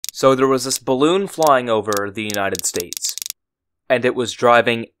So there was this balloon flying over the United States, and it was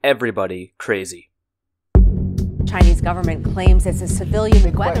driving everybody crazy. Chinese government claims it's a civilian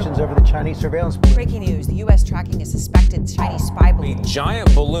Big weather. questions over the Chinese surveillance balloon. Breaking news, the U.S. tracking a suspected Chinese spy balloon. A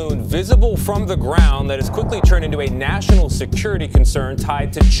giant balloon visible from the ground that has quickly turned into a national security concern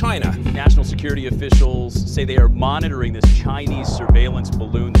tied to China. National security officials say they are monitoring this Chinese surveillance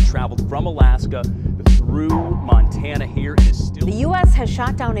balloon that traveled from Alaska through Montana here and is still... The U.S. has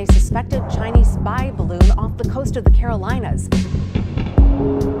shot down a suspected Chinese spy balloon off the coast of the Carolinas.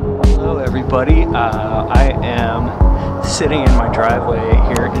 Hello everybody, I am sitting in my driveway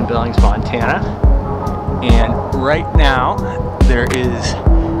here in Billings, Montana, and right now there is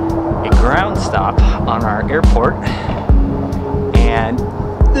a ground stop on our airport, and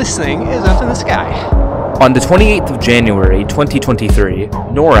this thing is up in the sky. On the 28th of January 2023,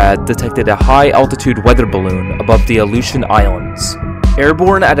 NORAD detected a high-altitude weather balloon above the Aleutian Islands.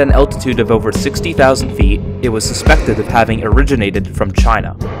 Airborne at an altitude of over 60,000 feet, it was suspected of having originated from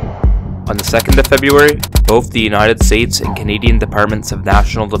China. On the 2nd of February, both the United States and Canadian Departments of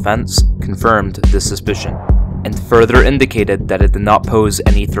National Defense confirmed this suspicion, and further indicated that it did not pose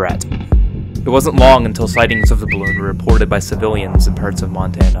any threat. It wasn't long until sightings of the balloon were reported by civilians in parts of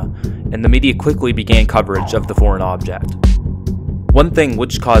Montana, and the media quickly began coverage of the foreign object. One thing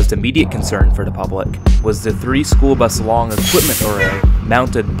which caused immediate concern for the public was the 3 school bus long equipment array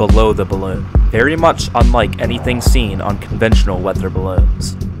mounted below the balloon, very much unlike anything seen on conventional weather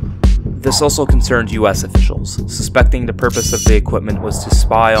balloons. This also concerned US officials, suspecting the purpose of the equipment was to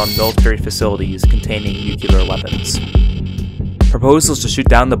spy on military facilities containing nuclear weapons. Proposals to shoot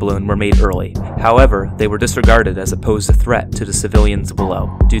down the balloon were made early, however, they were disregarded as it posed a threat to the civilians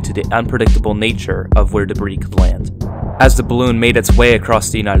below due to the unpredictable nature of where debris could land. As the balloon made its way across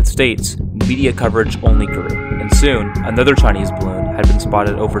the United States, media coverage only grew, and soon, another Chinese balloon had been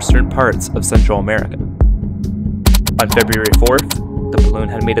spotted over certain parts of Central America. On February 4th, the balloon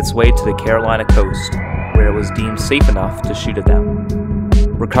had made its way to the Carolina coast, where it was deemed safe enough to shoot it down.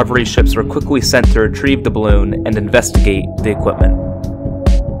 Recovery ships were quickly sent to retrieve the balloon and investigate the equipment.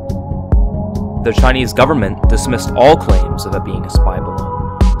 The Chinese government dismissed all claims of it being a spy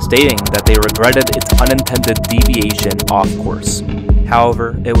balloon, stating that they regretted its unintended deviation off course.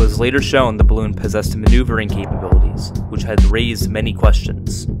 However, it was later shown the balloon possessed maneuvering capabilities, which had raised many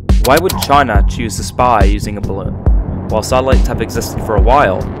questions. Why would China choose to spy using a balloon? While satellites have existed for a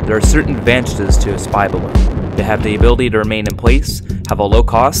while, there are certain advantages to a spy balloon. They have the ability to remain in place, have a low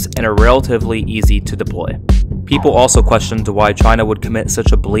cost, and are relatively easy to deploy. People also questioned why China would commit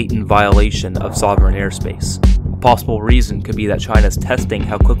such a blatant violation of sovereign airspace. A possible reason could be that China is testing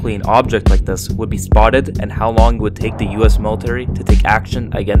how quickly an object like this would be spotted and how long it would take the US military to take action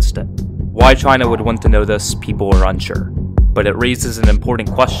against it. Why China would want to know this, people are unsure. But it raises an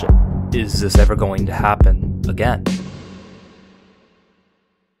important question. Is this ever going to happen again?